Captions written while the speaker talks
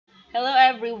Hello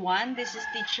everyone, this is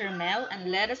Teacher Mel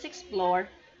and let us explore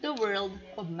the world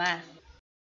of math.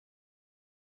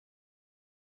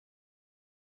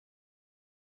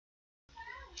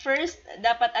 First,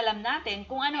 dapat alam natin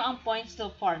kung ano ang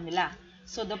point-slope formula.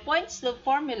 So the point-slope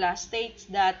formula states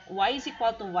that y is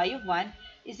equal to y of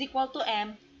 1 is equal to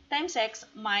m times x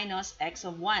minus x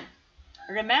of 1.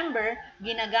 Remember,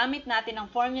 ginagamit natin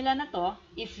ang formula na to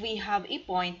if we have a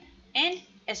point and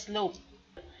a slope.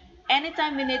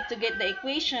 Anytime we need to get the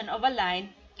equation of a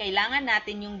line, kailangan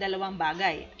natin yung dalawang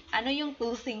bagay. Ano yung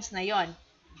two things na yon?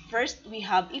 First, we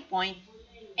have a point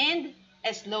and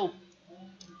a slope.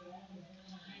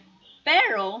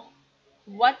 Pero,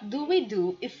 what do we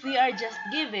do if we are just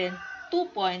given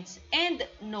 2 points and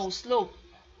no slope?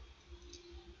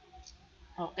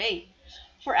 Okay.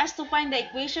 For us to find the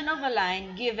equation of a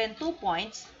line given 2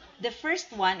 points, the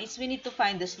first one is we need to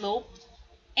find the slope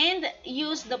and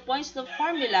use the point-slope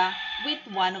formula with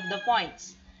one of the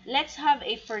points. Let's have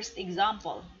a first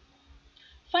example.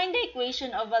 Find the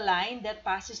equation of a line that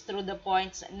passes through the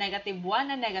points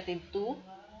 -1 and -2,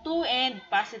 2 and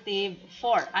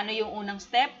 +4. Ano yung unang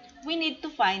step? We need to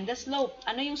find the slope.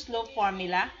 Ano yung slope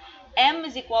formula? M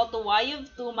is equal to y of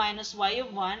 2 minus y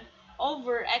of 1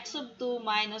 over x of 2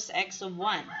 minus x of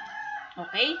 1.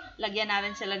 Okay? Lagyan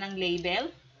natin sila ng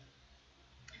label.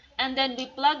 And then we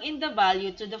plug in the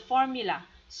value to the formula.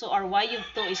 So our y of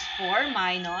 2 is 4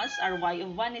 minus our y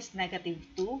of 1 is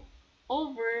 -2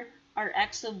 over our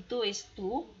x of 2 is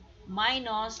 2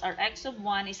 minus our x of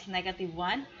 1 is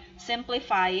 -1.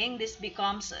 Simplifying, this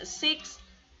becomes 6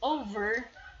 over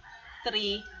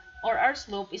 3 or our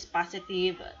slope is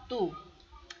 +2.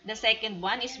 The second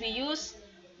one is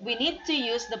we need to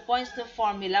use the point-slope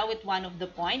formula with one of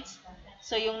the points.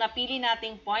 So yung napili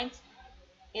nating points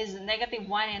is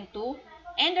 -1 and 2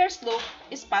 and our slope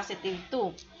is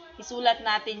 +2. Isulat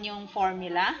natin yung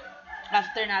formula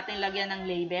after natin lagyan ng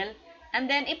label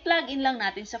and then i-plug in lang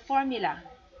natin sa formula.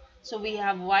 So we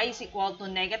have y is equal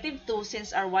to -2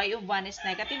 since our y of 1 is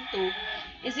 -2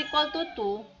 is equal to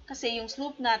 2 kasi yung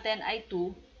slope natin ay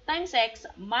 2 times x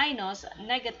minus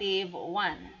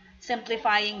 -1.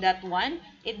 Simplifying that one,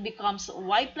 it becomes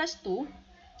y plus 2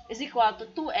 is equal to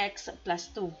 2x plus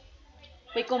 2.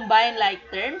 We combine like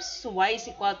terms, so y is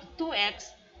equal to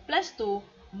 2x plus 2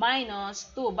 minus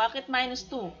 2. Bakit minus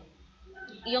 2?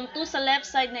 Yung 2 sa left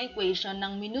side ng equation,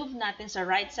 nang minove natin sa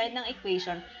right side ng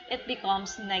equation, it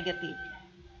becomes negative.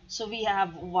 So we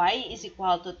have y is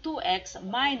equal to 2x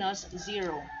minus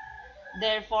 0.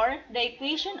 Therefore, the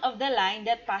equation of the line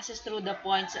that passes through the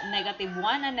points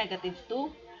 -1 and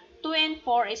 -2, 2 and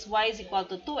 4 is y is equal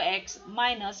to 2x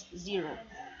minus 0.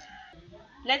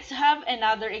 Let's have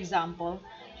another example.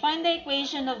 Find the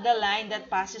equation of the line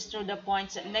that passes through the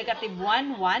points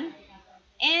 -1, 1,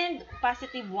 and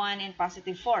 +1 and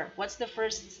 +4. What's the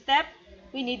first step?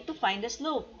 We need to find the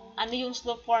slope. Ano yung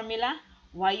slope formula?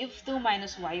 Y of 2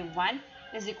 minus y of 1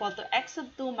 is equal to x of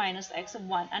 2 minus x of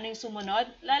 1. Ano yung sumunod?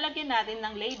 Lalagyan natin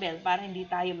ng label para hindi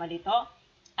tayo malito.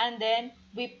 And then,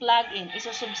 we plug in.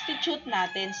 Iso-substitute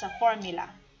natin sa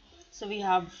formula. So, we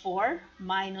have 4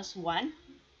 minus 1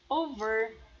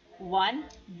 over 1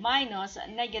 minus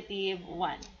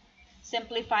 -1.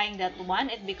 Simplifying that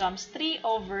 1, it becomes 3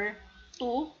 over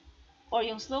 2 or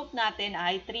yung slope natin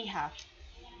ay 3/2.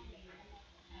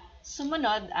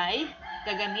 Sumunod ay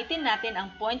gagamitin natin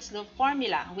ang point-slope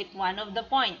formula with one of the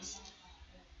points.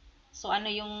 So ano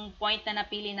yung point na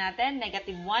napili natin?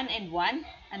 -1 and 1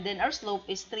 and then our slope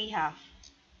is 3/2.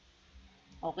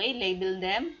 Okay, label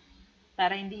them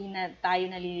para hindi na tayo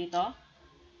nalilito.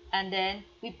 And then,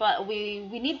 we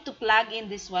need to plug in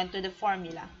this one to the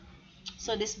formula.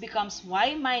 So, this becomes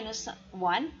y minus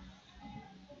 1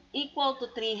 equal to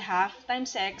 3/2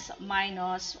 times x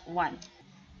minus 1.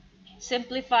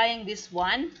 Simplifying this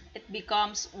one, it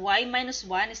becomes y minus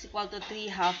 1 is equal to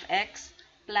 3/2 x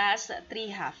plus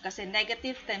 3/2. Kasi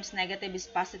negative times negative is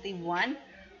 +1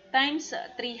 times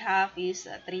 3/2 is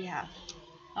 3/2.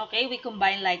 Okay, we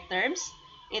combine like terms.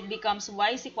 It becomes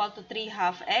y is equal to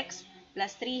 3/2 x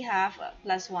plus 3/2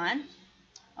 plus 1.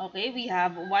 Okay, we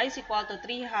have y is equal to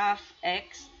 3/2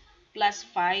 x plus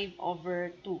 5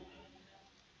 over 2.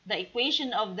 The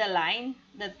equation of the line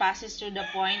that passes through the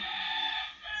point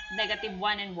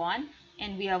 -1 and 1,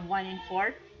 and we have 1 and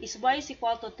 4, is y is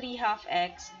equal to 3/2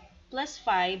 x plus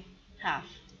 5/2.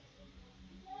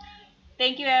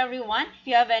 Thank you everyone. If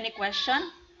you have any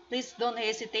question, please don't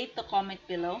hesitate to comment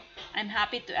below. I'm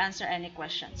happy to answer any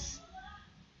questions.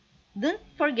 Don't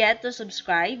forget to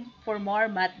subscribe for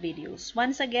more math videos.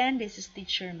 Once again, this is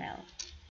Teacher Mel.